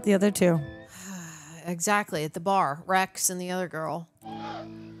 What about the other two? Exactly, at the bar. Rex and the other girl.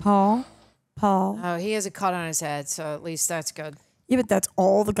 Paul? Oh, he has a cut on his head, so at least that's good. Yeah, but that's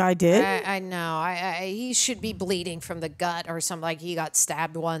all the guy did? I know. He should be bleeding from the gut or something, like he got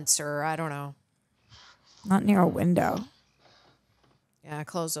stabbed once, or I don't know. Not near a window. Yeah,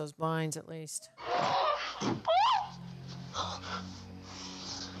 close those blinds at least.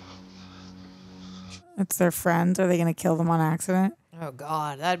 It's their friends. Are they going to kill them on accident? Oh,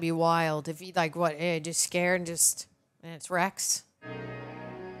 God, that'd be wild. If he, like, what, just scared and and it's Rex?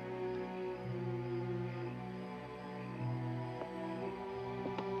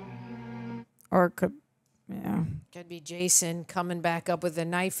 Or it could, yeah. Could be Jason coming back up with a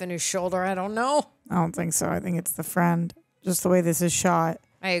knife in his shoulder. I don't know. I don't think so. I think it's the friend. Just the way this is shot.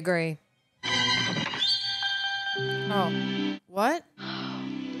 I agree. Oh, what?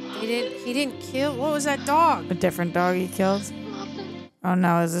 He didn't kill. What was that dog? A different dog he killed? Oh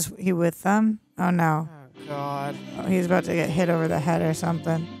no, is this he with them? Oh no. Oh God. Oh, he's about to get hit over the head or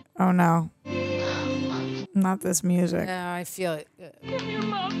something. Oh no. Not this music. Yeah, I feel it.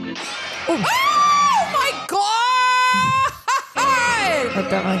 Oh my God! That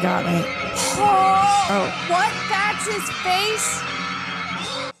definitely got me. Oh, what? That's his face?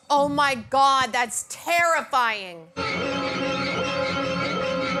 Oh my God, that's terrifying.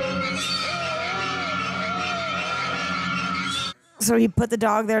 So he put the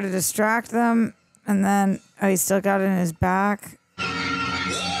dog there to distract them, and then he still got it in his back.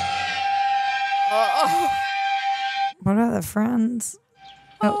 Oh. What are the friends?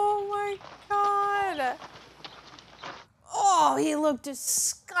 Oh my God. Oh, he looked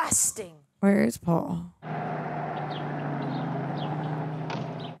disgusting. Where is Paul?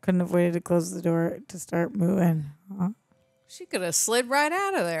 Couldn't have waited to close the door to start moving. Huh? She could have slid right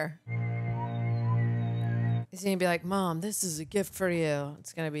out of there. He's going to be like, Mom, this is a gift for you.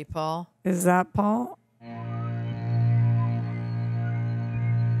 It's going to be Paul. Is that Paul?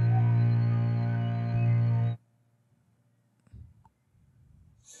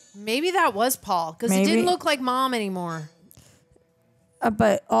 Maybe that was Paul, because it didn't look like Mom anymore.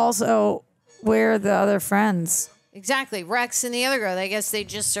 But also, where are the other friends? Exactly. Rex and the other girl, I guess they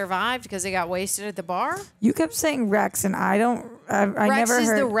just survived because they got wasted at the bar? You kept saying Rex, and I don't. I Rex never is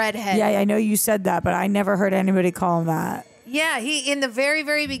heard. the redhead. Yeah, I know you said that, but I never heard anybody call him that. Yeah, he in the very,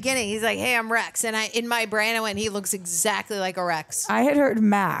 very beginning, he's like, "Hey, I'm Rex," and in my brain, I went, "He looks exactly like a Rex." I had heard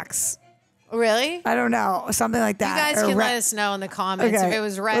Max. Really? I don't know, something like that. You guys Or can let us know in the comments Okay, if it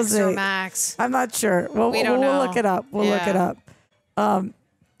was we'll Rex or see. Max. I'm not sure. We don't know. We'll look it up. We'll look it up.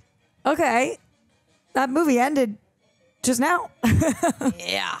 Okay, that movie ended just now.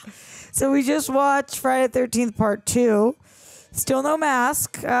 Yeah. So we just watched Friday the 13th Part 2. Still no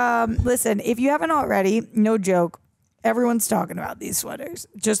mask. Listen, if you haven't already, no joke, everyone's talking about these sweaters.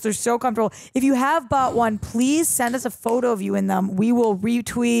 Just they're so comfortable. If you have bought one, please send us a photo of you in them. We will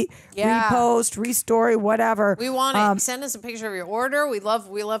retweet, repost, restory, whatever. We want it. Send us a picture of your order. We love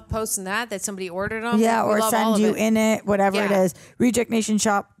posting that somebody ordered them. Yeah, We or love all send of you it. in it, whatever it Yeah. is.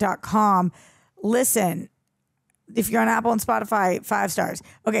 RejectNationShop.com. Listen, if you're on Apple and Spotify, 5 stars.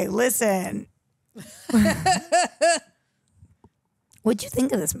 Okay, listen. What'd you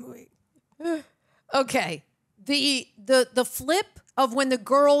think of this movie? Okay. The flip of when the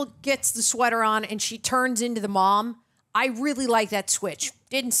girl gets the sweater on and she turns into the mom, I really like that switch.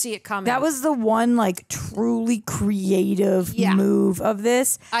 Didn't see it coming. That was the one like truly creative move of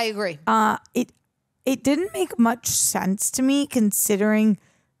this. I agree. It didn't make much sense to me considering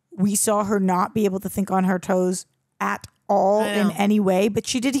we saw her not be able to think on her toes at all in any way, but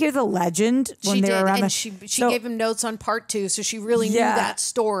she did hear the legend when She they did, were around. and she gave him notes on part 2, so she really knew that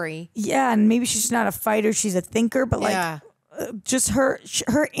story. Yeah, and maybe she's not a fighter; she's a thinker. But like, just her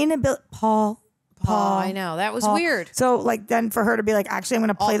inability. Paul, I know that was weird. So like, then for her to be like, actually, I'm going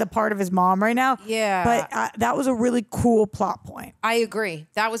to play the part of his mom right now. Yeah, but that was a really cool plot point. I agree.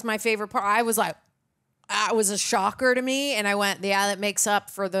 That was my favorite part. I was like, it was a shocker to me, and I went, yeah, that makes up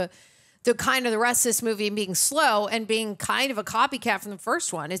for the the kind of the rest of this movie being slow and being kind of a copycat from the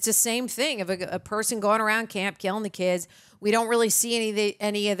first one. It's the same thing of a person going around camp killing the kids. We don't really see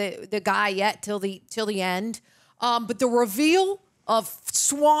any of the guy yet till the end. But the reveal of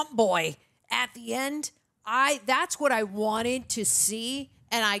Swamp Boy at the end, that's what I wanted to see,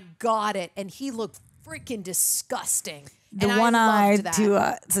 and I got it. And he looked freaking disgusting. The one-eyed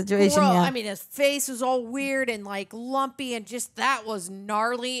situation. Bro, yeah. I mean, his face was all weird and like lumpy, and just that was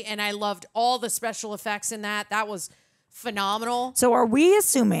gnarly. And I loved all the special effects in that. That was phenomenal. So are we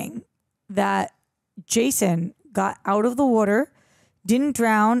assuming that Jason got out of the water, didn't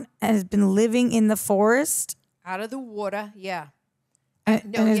drown, and has been living in the forest? Out of the water, yeah.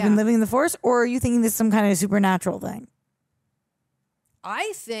 And has been living in the forest? Or are you thinking this is some kind of supernatural thing?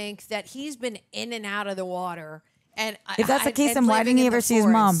 I think that he's been in and out of the water. And if that's the case, then why didn't he ever see his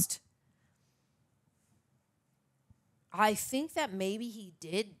mom? I think that maybe he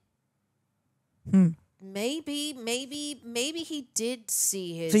did. Maybe he did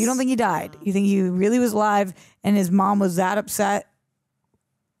see his. So you don't think he died? You think he really was alive and his mom was that upset,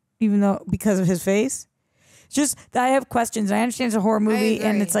 even though because of his face? Just that I have questions. I understand it's a horror movie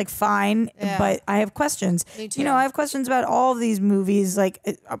and it's like fine, but I have questions. Me too. You know, I have questions about all of these movies. Like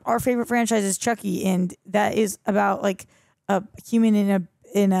our favorite franchise is Chucky, and that is about like a human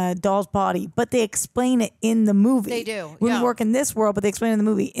in a doll's body, but they explain it in the movie. They do. We work in this world, but they explain it in the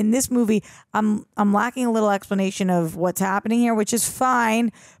movie. In this movie, I'm lacking a little explanation of what's happening here, which is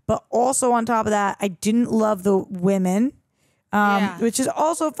fine. But also on top of that, I didn't love the women. Which is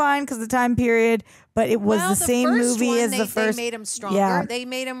also fine because the time period, but it was the same movie as the first. They made him stronger. Yeah. They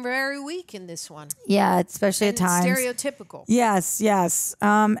made him very weak in this one. Yeah, especially at times. Stereotypical. Yes.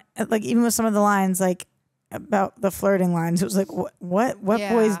 Like even with some of the lines, like about the flirting lines, it was like, what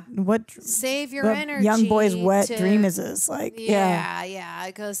boys, what save your energy. Young boy's wet dream is this? Like,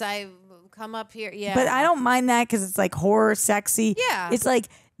 because I come up here. Yeah, but I don't mind that because it's like horror, sexy. Yeah, it's like.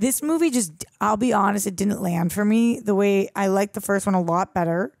 This movie just, I'll be honest, it didn't land for me the way I liked the first one a lot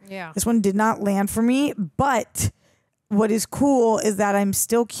better. Yeah. This one did not land for me, but what is cool is that I'm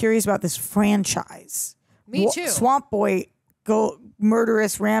still curious about this franchise. Me too. Swamp Boy, go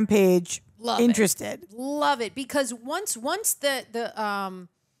murderous rampage. Interested. Love it. Because once the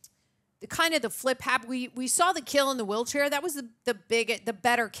kind of the flip happened, we saw the kill in the wheelchair. That was the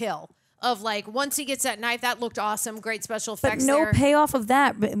better kill. Of like, once he gets that knife, that looked awesome. Great special effects. But no there. payoff of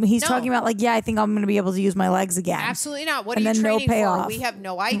that. But he's talking about like, I think I'm going to be able to use my legs again. Absolutely not. What and are you then training no payoff. for? We have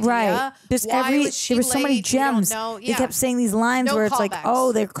no idea. Right. Just Why was she there were so many late? gems. They kept saying these lines where it's like,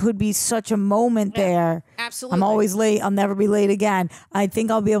 oh, there could be such a moment there. Absolutely. I'm always late. I'll never be late again. I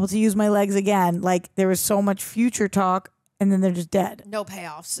think I'll be able to use my legs again. Like there was so much future talk, and then they're just dead. No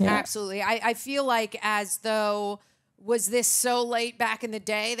payoffs. Yeah. Absolutely. I feel like as though. Was this so late back in the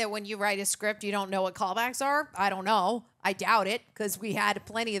day that when you write a script, you don't know what callbacks are? I don't know. I doubt it because we had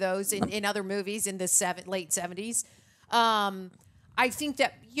plenty of those in other movies in the late 70s. I think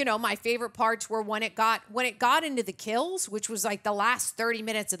that, my favorite parts were when it got into the kills, which was like the last 30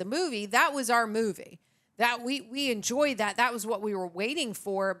 minutes of the movie. That was our movie. That we enjoyed that. That was what we were waiting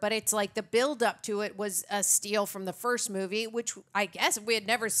for. But it's like the build up to it was a steal from the first movie, which I guess if we had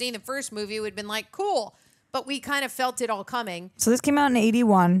never seen the first movie, it would have been like, cool. But we kind of felt it all coming. So this came out in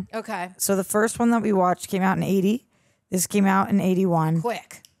 81. Okay. So the first one that we watched came out in 80. This came out in 81.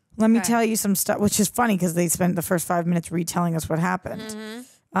 Quick. Let me tell you some stuff, which is funny because they spent the first 5 minutes retelling us what happened.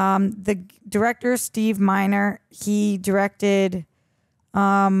 Mm-hmm. The director, Steve Miner, he directed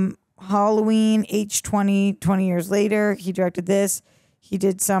Halloween, H20, 20 years later. He directed this. He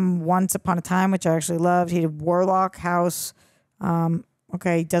did some Once Upon a Time, which I actually loved. He did Warlock House.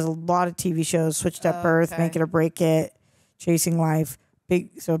 Okay, he does a lot of TV shows. Switched Up Birth, Make It or Break It, Chasing Life,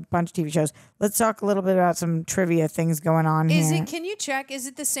 so a bunch of TV shows. Let's talk a little bit about some trivia things going on here. Can you check? Is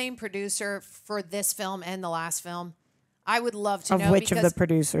it the same producer for this film and the last film? I would love to know. Of which of the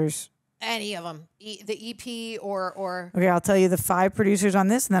producers? Any of them, the EP or. Okay, I'll tell you the 5 producers on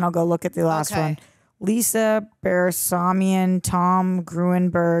this, and then I'll go look at the last one. Lisa Bersamian, Tom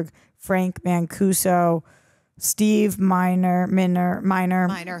Gruenberg, Frank Mancuso, Steve Miner,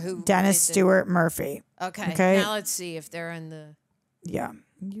 who Dennis Stewart Murphy. Okay. Now let's see if they're in the. Yeah,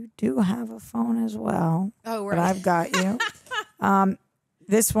 you do have a phone as well. Oh, right. But I've got you.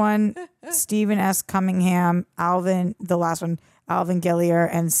 This one, Stephen S. Cunningham, the last one, Alvin Gillier,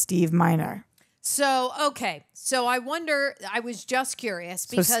 and Steve Miner. So, okay. So I wonder, I was just curious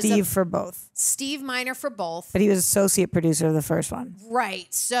because Steve for both. Steve Miner for both. But he was associate producer of the first one.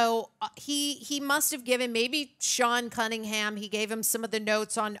 Right. So he must have given maybe Sean Cunningham, he gave him some of the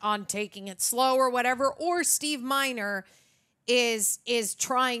notes on taking it slow or whatever, or Steve Miner is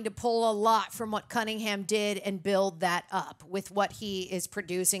trying to pull a lot from what Cunningham did and build that up with what he is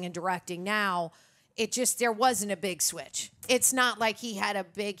producing and directing now. It just, there wasn't a big switch. It's not like he had a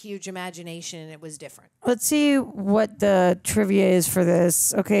big, huge imagination and it was different. Let's see what the trivia is for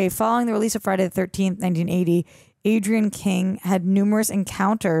this. Okay, following the release of Friday the 13th, 1980, Adrienne King had numerous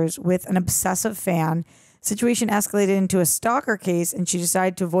encounters with an obsessive fan. Situation escalated into a stalker case, and she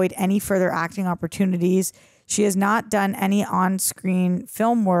decided to avoid any further acting opportunities. She has not done any on-screen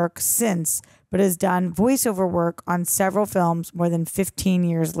film work since, but has done voiceover work on several films more than 15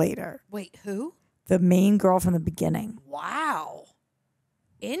 years later. Wait, who? The main girl from the beginning. Wow.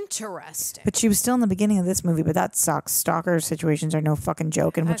 Interesting. But she was still in the beginning of this movie, but that sucks. Stalker situations are no fucking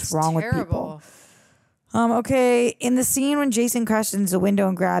joke, and what's wrong with people? Okay, in the scene when Jason crashes into the window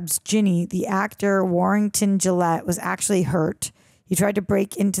and grabs Ginny, the actor Warrington Gillette was actually hurt. He tried to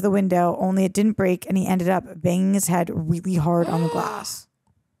break into the window, only it didn't break, and he ended up banging his head really hard on the glass.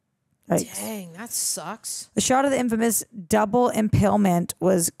 Dang, that sucks. The shot of the infamous double impalement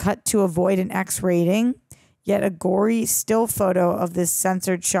was cut to avoid an X rating, yet a gory still photo of this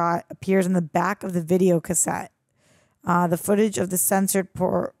censored shot appears in the back of the video cassette. The footage of the censored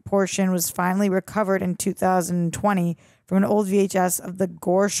portion was finally recovered in 2020 from an old VHS of the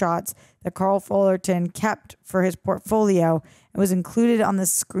gore shots that Carl Fullerton kept for his portfolio and was included on the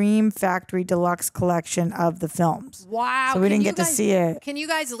Scream Factory Deluxe collection of the films. Wow. So we didn't get to see it. Can you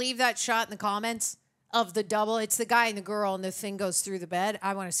guys leave that shot in the comments of the double? It's the guy and the girl and the thing goes through the bed.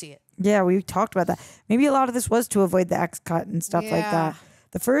 I want to see it. Yeah, we talked about that. Maybe a lot of this was to avoid the X cut and stuff like that.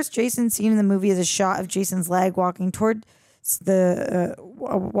 The first Jason scene in the movie is a shot of Jason's leg walking toward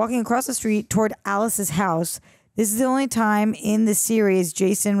walking across the street toward Alice's house. This is the only time in the series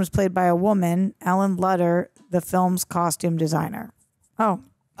Jason was played by a woman, Ellen Lutter, the film's costume designer. Oh.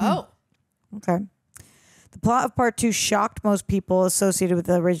 Okay. The plot of part 2 shocked most people associated with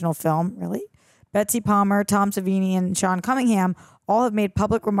the original film. Really? Betsy Palmer, Tom Savini, and Sean Cunningham all have made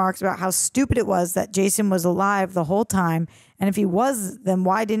public remarks about how stupid it was that Jason was alive the whole time. And if he was, then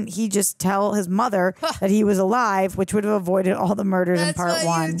why didn't he just tell his mother that he was alive, which would have avoided all the murders in part 1. That's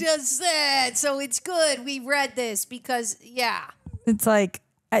what you just said. So it's good we read this because, It's like,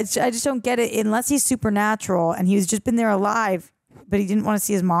 I just don't get it. Unless he's supernatural and he's just been there alive, but he didn't want to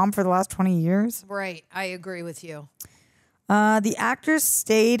see his mom for the last 20 years. Right. I agree with you. The actors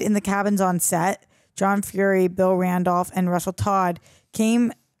stayed in the cabins on set. John Fury, Bill Randolph, and Russell Todd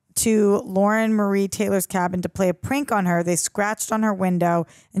came to Lauren Marie Taylor's cabin to play a prank on her. They scratched on her window,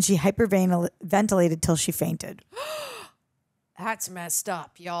 and she hyperventilated till she fainted. That's messed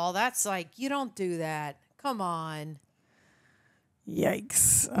up, y'all. That's like, you don't do that. Come on.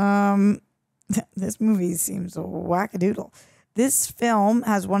 Yikes. This movie seems wackadoodle. This film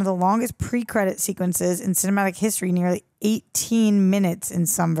has one of the longest pre-credit sequences in cinematic history, nearly 18 minutes in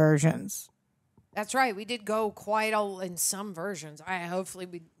some versions. That's right. We did go quite in some versions.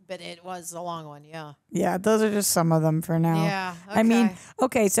 But it was a long one. Yeah. Yeah, those are just some of them for now. Yeah. Okay. I mean,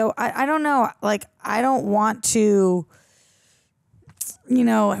 okay, so I don't know. Like, I don't want to,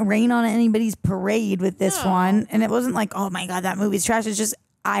 rain on anybody's parade with this one. And it wasn't like, oh my God, that movie's trash. It's just,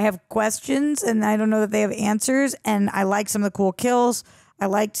 I have questions and I don't know that they have answers. And I like some of the cool kills. I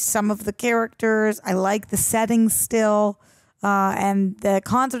liked some of the characters. I like the setting still. And the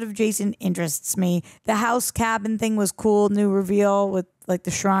concept of Jason interests me. The house cabin thing was cool. New reveal with like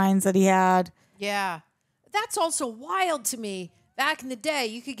the shrines that he had. Yeah. That's also wild to me. Back in the day,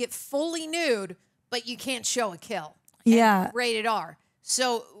 you could get fully nude, but you can't show a kill. Yeah. Rated R.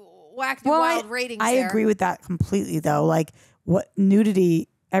 So wild ratings I agree with that completely though. Like what nudity,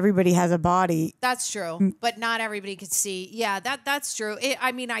 everybody has a body. That's true. But not everybody could see. Yeah, that's true.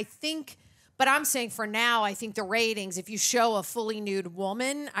 But I'm saying for now, I think the ratings, if you show a fully nude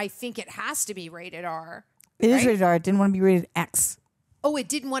woman, I think it has to be rated R. It is rated R. It didn't want to be rated X. Oh, it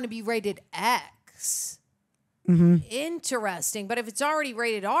didn't want to be rated X. Mm-hmm. Interesting. But if it's already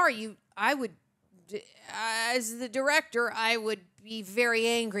rated R, I would, as the director, I would be very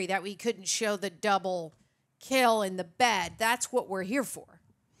angry that we couldn't show the double kill in the bed. That's what we're here for.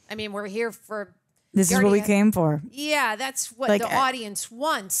 I mean, we're here for... This is what we came for. Yeah, that's what the audience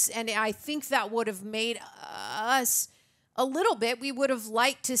wants. And I think that would have made us a little bit. We would have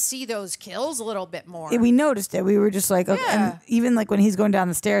liked to see those kills a little bit more. Yeah, we noticed it. We were just like, okay. And even like when he's going down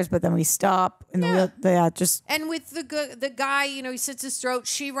the stairs, but then we stop. And And with the guy, he slits his throat.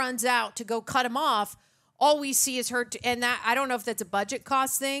 She runs out to go cut him off. All we see is her, and that I don't know if that's a budget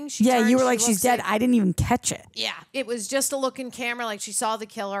cost thing. You were like, she's dead. I didn't even catch it. Yeah, it was just a look in camera, like she saw the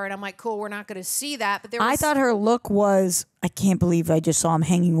killer, and I'm like, cool, we're not going to see that. But I thought her look was, I can't believe I just saw him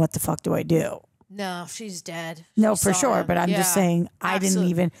hanging. What the fuck do I do? No, she's dead. No, She for saw sure. him. But I'm just saying, I didn't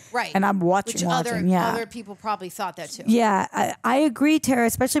absolutely. even. Right. And I'm watching. Which Yeah. other people probably thought that too. Yeah, I agree, Tara,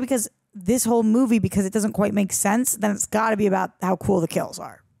 especially because this whole movie, because it doesn't quite make sense, then it's got to be about how cool the kills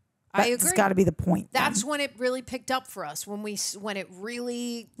are. I agree. It's got to be the point. That's when it really picked up for us. When it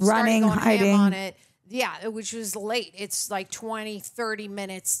really Running, started going hiding. ham on it. Yeah, which was late. It's like 20, 30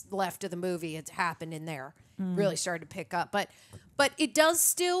 minutes left of the movie. It's happened in there. Really started to pick up. But it does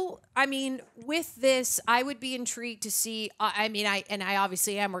still, I mean, with this, I would be intrigued to see, I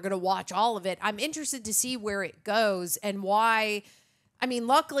obviously am. We're going to watch all of it. I'm interested to see where it goes and why. I mean,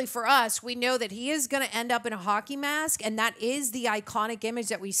 luckily for us, we know that he is going to end up in a hockey mask, and that is the iconic image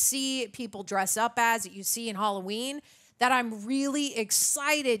that we see people dress up as, that you see in Halloween, that I'm really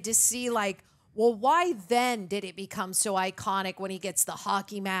excited to see, like, well, why then did it become so iconic when he gets the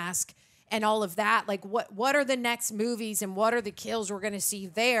hockey mask and all of that? Like, what are the next movies and what are the kills we're going to see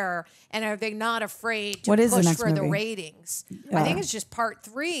there? And are they not afraid to push for the ratings? I think it's just part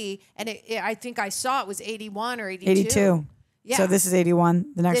 3, and I think I saw it was 81 or 82. 82. Yeah. So this is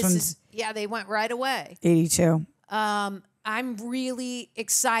 81. The next one's they went right away. 82. I'm really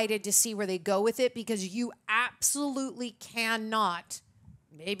excited to see where they go with it because you absolutely cannot.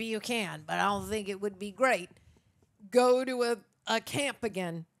 Maybe you can, but I don't think it would be great. Go to a camp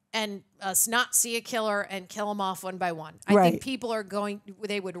again and us not see a killer and kill them off one by one. I think people are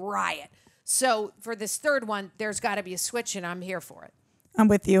they would riot. So for this third one, there's got to be a switch, and I'm here for it. I'm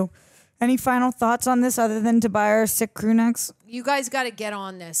with you. Any final thoughts on this other than to buy our sick crew necks? You guys got to get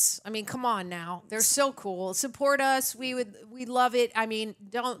on this. I mean, come on now. They're so cool. Support us. We love it. I mean,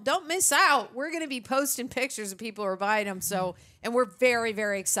 don't miss out. We're going to be posting pictures of people who are buying them. So, and we're very,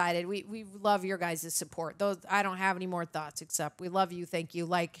 very excited. We love your guys' support. Those I don't have any more thoughts except we love you. Thank you.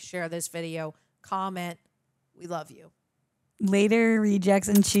 Like, share this video, comment. We love you. Later, rejects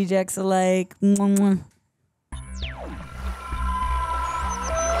and she-jecks alike. Mwah, mwah.